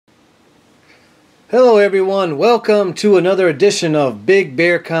Hello everyone, welcome to another edition of Big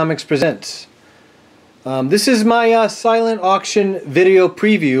Bear Comics Presents. This is my silent auction video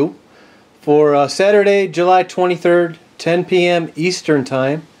preview for Saturday, July 23rd, 10 p.m. Eastern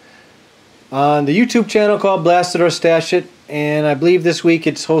Time on the YouTube channel called Blast It or Stash It, and I believe this week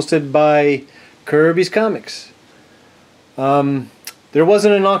it's hosted by Kirby's Comics. There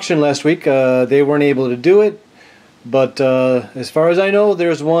wasn't an auction last week, they weren't able to do it. But as far as I know,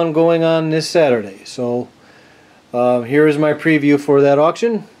 there's one going on this Saturday. So here is my preview for that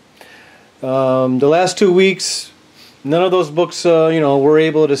auction. The last 2 weeks, none of those books were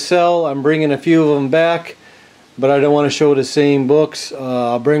able to sell. I'm bringing a few of them back, but I don't want to show the same books.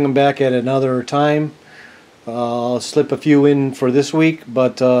 I'll bring them back at another time. I'll slip a few in for this week,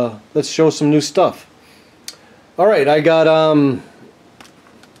 but let's show some new stuff. Alright, I got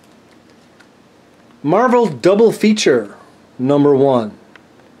Marvel Double Feature #1.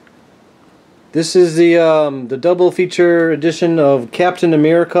 This is the double feature edition of Captain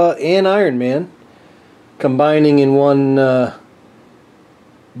America and Iron Man, combining in one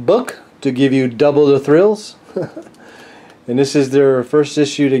book to give you double the thrills. And this is their first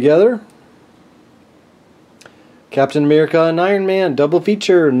issue together. Captain America and Iron Man double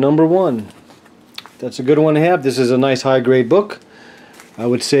feature #1. That's a good one to have. This is a nice high grade book. I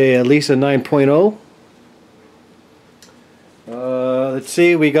would say at least a 9.0. Let's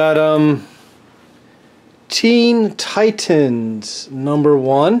see, we got Teen Titans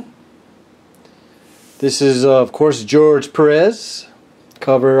 #1. This is of course George Perez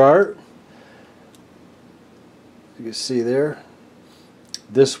cover art. You can see there.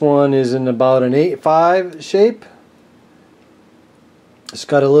 This one is in about an 8.5 shape. It's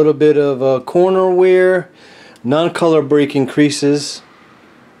got a little bit of corner wear, non-color breaking creases.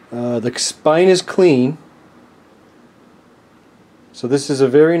 The spine is clean. So this is a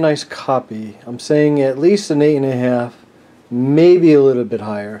very nice copy. I'm saying at least an 8.5, maybe a little bit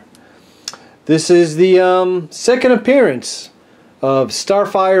higher. This is the second appearance of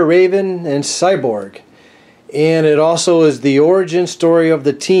Starfire, Raven, and Cyborg. And it also is the origin story of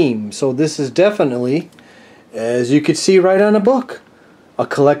the team. So this is definitely, as you can see right on the book, a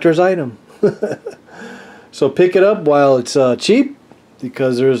collector's item. So pick it up while it's cheap,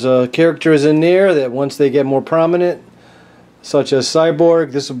 because there's characters in there that once they get more prominent, such as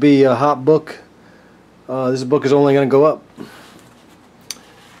Cyborg, this will be a hot book. This book is only going to go up.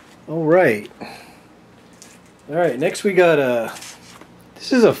 Alright, next we got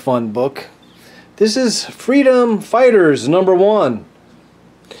this is a fun book. This is Freedom Fighters #1.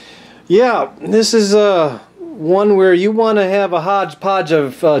 Yeah, this is one where you want to have a hodgepodge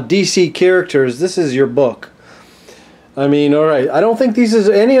of DC characters. This is your book. I mean, alright, I don't think this is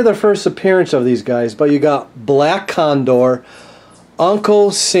any of the first appearance of these guys, but you got Black Condor,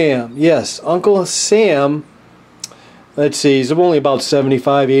 Uncle Sam. Yes, Uncle Sam, let's see, he's only about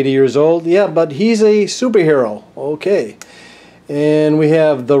 75, 80 years old. Yeah, but he's a superhero. Okay. And we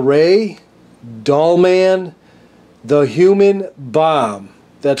have the Ray, Dollman, the Human Bomb.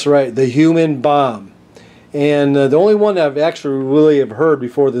 That's right, the Human Bomb. And the only one that I've actually really have heard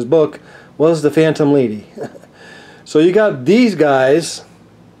before this book was the Phantom Lady. So you got these guys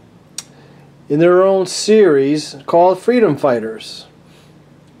in their own series called Freedom Fighters.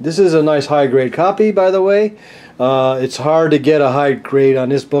 This is a nice high grade copy, by the way. It's hard to get a high grade on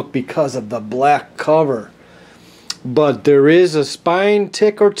this book because of the black cover. But there is a spine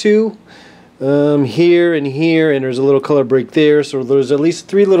tick or two here and here, and there's a little color break there. So there's at least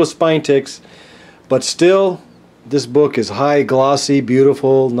 3 little spine ticks. But still, this book is high, glossy,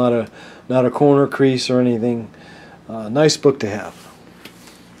 beautiful, not a corner crease or anything. Nice book to have.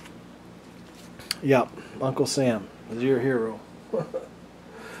 Yep, Uncle Sam is your hero.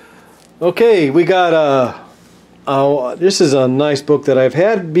 Okay, we got this is a nice book that I've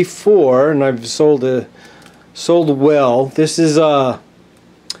had before and I've sold well. This is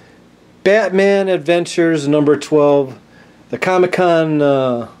Batman Adventures #12, the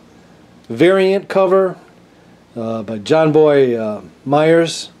Comic-Con variant cover by John Boy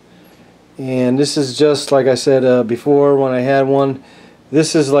Myers. And this is just like I said before when I had one.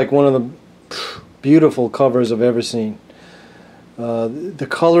 This is like one of the beautiful covers I've ever seen. The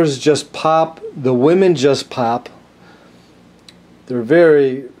colors just pop. The women just pop. They're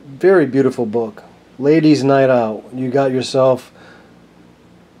very, very beautiful book. Ladies' night out. You got yourself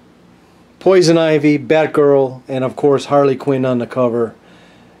Poison Ivy, Batgirl, and of course Harley Quinn on the cover.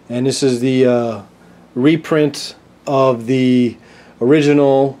 And this is the reprint of the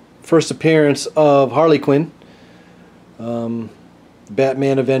original first appearance of Harley Quinn,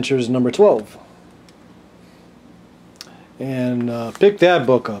 Batman Adventures #12. And pick that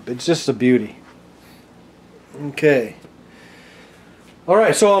book up. It's just a beauty. Okay.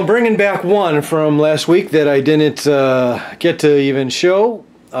 Alright, so I'm bringing back one from last week that I didn't get to even show.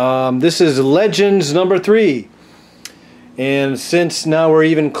 This is Legends number 3. And since now we're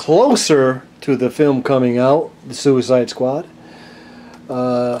even closer to the film coming out, The Suicide Squad,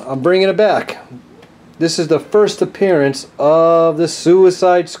 I'm bringing it back. This is the first appearance of the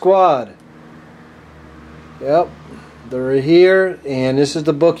Suicide Squad. Yep, they're here, and this is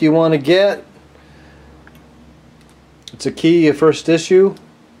the book you want to get. It's a key, a first issue.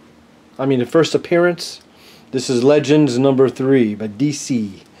 I mean, the first appearance. This is Legends number 3 by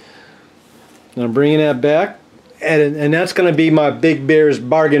DC. And I'm bringing that back. And that's going to be my Big Bear's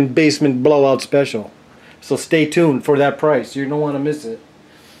Bargain Basement Blowout Special. So stay tuned for that price. You don't want to miss it.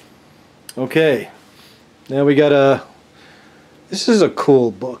 Okay. Now we got a... This is a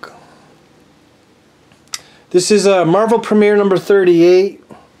cool book. This is Marvel Premiere number 38.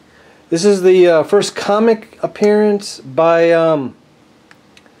 This is the first comic appearance by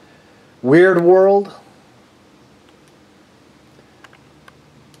Weird World.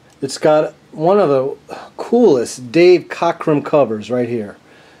 It's got one of the coolest Dave Cockrum covers right here.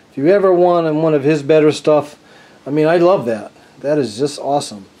 If you ever want one of his better stuff, I mean, I love that. That is just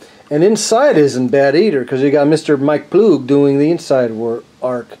awesome. And inside isn't bad either, because you got Mr. Mike Ploog doing the inside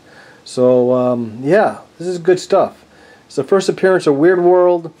arc. So, yeah, this is good stuff. It's the first appearance of Weird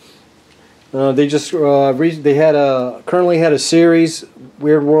World. They just they had currently had a series,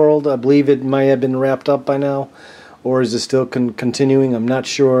 Weird World. I believe it might have been wrapped up by now, or is it still continuing? I'm not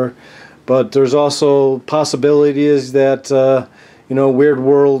sure. But there's also possibilities that you know, Weird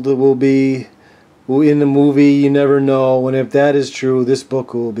World will be in the movie. You never know. And if that is true, this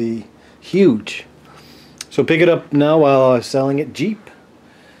book will be huge. So pick it up now while I'm selling it cheap.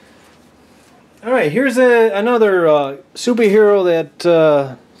 All right, here's another superhero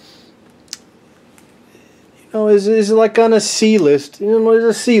that. Is like on a C-list. You know, he's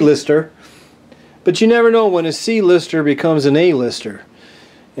a C-lister. But you never know when a C-lister becomes an A-lister.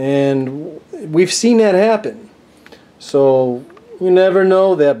 And we've seen that happen. So you never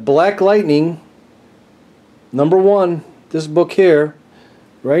know that Black Lightning, number 1, this book here,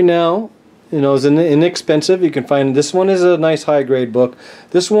 right now, you know, is inexpensive. You can find this one is a nice high-grade book.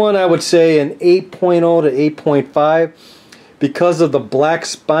 This one I would say an 8.0 to 8.5. Because of the black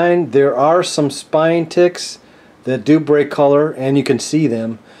spine, there are some spine ticks that do break color, and you can see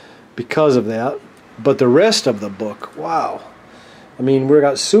them because of that. But the rest of the book, wow. I mean, we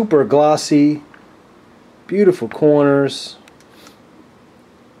got super glossy, beautiful corners.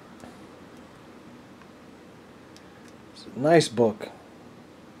 It's a nice book.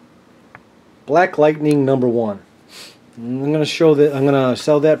 Black Lightning number 1. I'm going to show that. I'm going to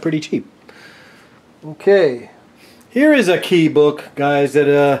sell that pretty cheap. Okay. Here is a key book, guys,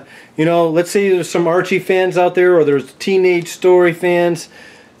 that, you know, let's say there's some Archie fans out there, or there's teenage story fans.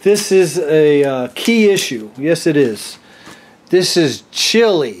 This is a key issue. Yes, it is. This is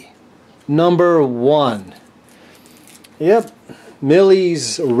Chili, number 1. Yep,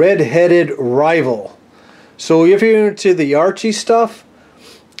 Millie's red-headed rival. So if you're into the Archie stuff,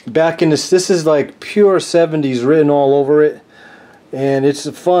 back in this is like pure 70s written all over it. And it's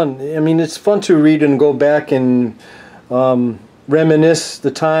fun. I mean, it's fun to read and go back and reminisce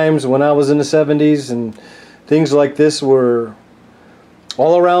the times when I was in the 70s, and things like this were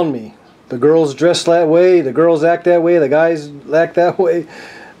all around me. The girls dress that way, the girls act that way, the guys act that way.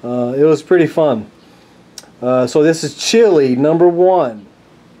 It was pretty fun. So this is Chili, number 1.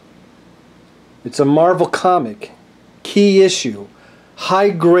 It's a Marvel comic, key issue, high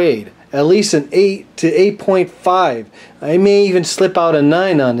grade. At least an 8 to 8.5. I may even slip out a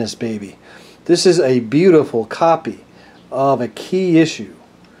 9 on this baby. This is a beautiful copy of a key issue.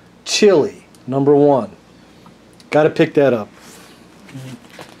 Chili, number 1. Got to pick that up.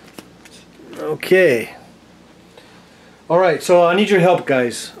 Okay. Alright, so I need your help,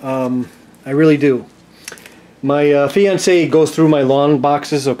 guys. I really do. My fiancée goes through my long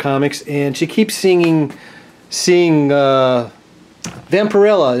boxes of comics, and she keeps seeing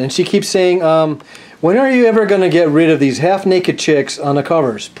Vampirella, and she keeps saying, when are you ever going to get rid of these half-naked chicks on the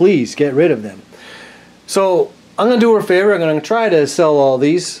covers? Please get rid of them. So I'm going to do her a favor. I'm going to try to sell all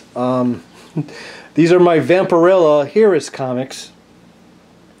these. These are my Vampirella Heroes comics.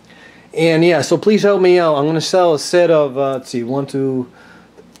 And yeah, so please help me out. I'm going to sell a set of, let's see, 1, 2,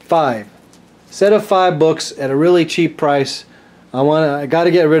 5. Set of 5 books at a really cheap price. I got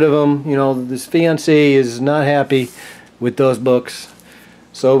to get rid of them. You know, this fiancé is not happy with those books.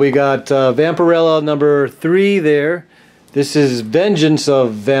 So we got Vampirella number 3 there. This is Vengeance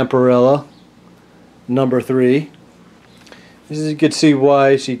of Vampirella number 3. This is, you can see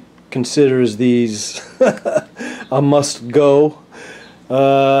why she considers these a must go.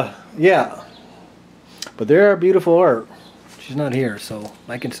 Yeah, but they are beautiful art. She's not here, so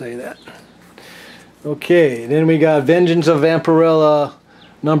I can say that. Okay, then we got Vengeance of Vampirella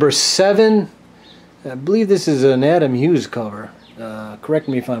number 7. I believe this is an Adam Hughes cover. Correct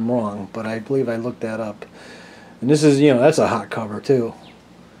me if I'm wrong, but I believe I looked that up. And this is, you know, that's a hot cover too.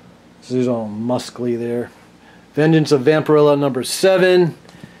 This is all muscly there. Vengeance of Vampirella number 7.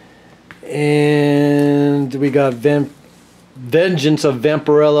 And we got Vengeance of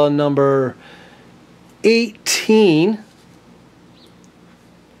Vampirella number 18.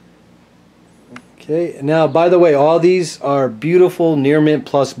 Okay, now by the way, all these are beautiful Near Mint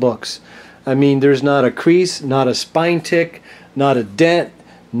Plus books. I mean, there's not a crease, not a spine tick, not a dent,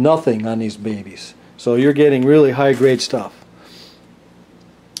 nothing on these babies. So you're getting really high grade stuff.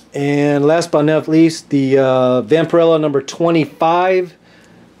 And last but not least, the Vampirella number 25,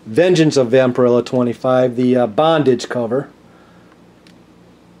 Vengeance of Vampirella 25, the bondage cover.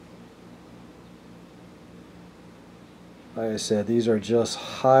 Like I said, these are just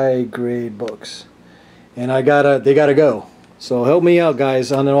high grade books. And they gotta go. So help me out,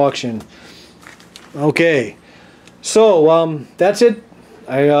 guys, on an auction. Okay, so that's it.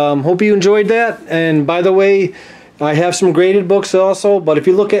 I hope you enjoyed that. And by the way, I have some graded books also, but if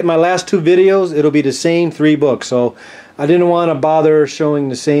you look at my last 2 videos, it'll be the same 3 books. So I didn't want to bother showing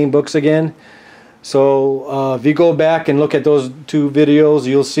the same books again. So if you go back and look at those 2 videos,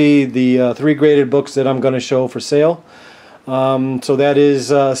 you'll see the 3 graded books that I'm going to show for sale. So that is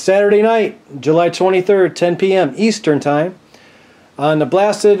Saturday night, July 23rd, 10 p.m. Eastern Time on the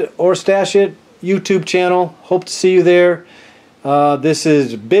Blasted or Stash It YouTube channel. Hope to see you there. This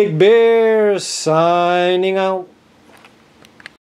is Big Bear signing out.